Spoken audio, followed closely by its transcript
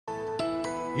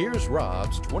Here's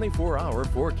Rob's 24-hour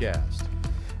forecast.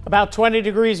 About 20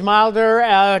 degrees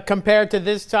milder compared to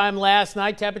this time last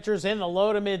night. Temperatures in the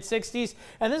low to mid 60s,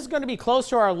 and this is going to be close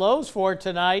to our lows for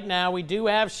tonight. Now, we do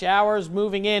have showers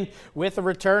moving in with the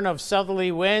return of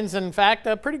southerly winds. In fact,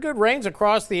 pretty good rains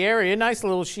across the area. Nice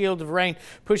little shield of rain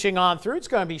pushing on through. It's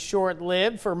going to be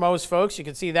short-lived for most folks. You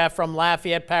can see that from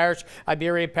Lafayette Parish,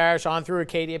 Iberia Parish, on through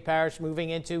Acadia Parish,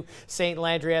 moving into St.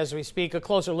 Landry as we speak. A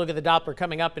closer look at the Doppler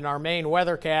coming up in our main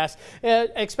weathercast.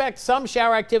 Expect some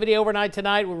shower activity overnight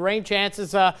tonight, with rain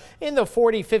chances in the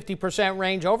 40–50%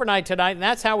 range overnight tonight, and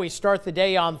that's how we start the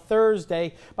day on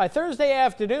Thursday. By Thursday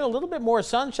afternoon, a little bit more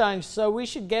sunshine, so we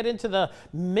should get into the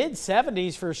mid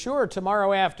 70s for sure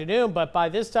tomorrow afternoon. But by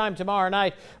this time tomorrow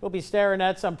night, we'll be staring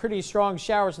at some pretty strong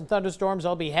showers and thunderstorms.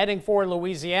 I'll be heading for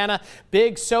Louisiana.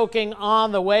 Big soaking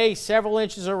on the way, several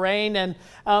inches of rain, and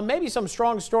maybe some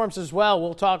strong storms as well.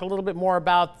 We'll talk a little bit more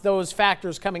about those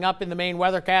factors coming up in the main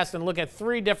weathercast and look at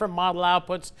 3 different model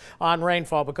outputs on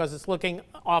rainfall, because it's looking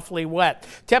awfully wet.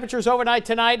 Temperatures overnight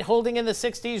tonight holding in the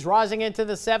 60s, rising into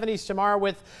the 70s tomorrow,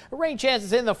 with rain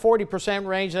chances in the 40%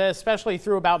 range, especially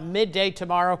through about midday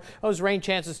tomorrow. Those rain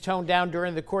chances tone down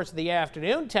during the course of the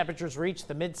afternoon. Temperatures reach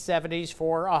the mid 70s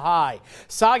for a high.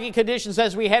 Soggy conditions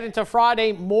as we head into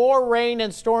Friday. More rain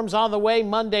and storms on the way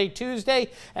Monday, Tuesday,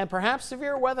 and perhaps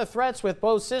severe weather threats with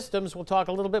both systems. We'll talk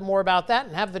a little bit more about that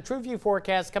and have the True View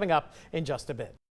forecast coming up in just a bit.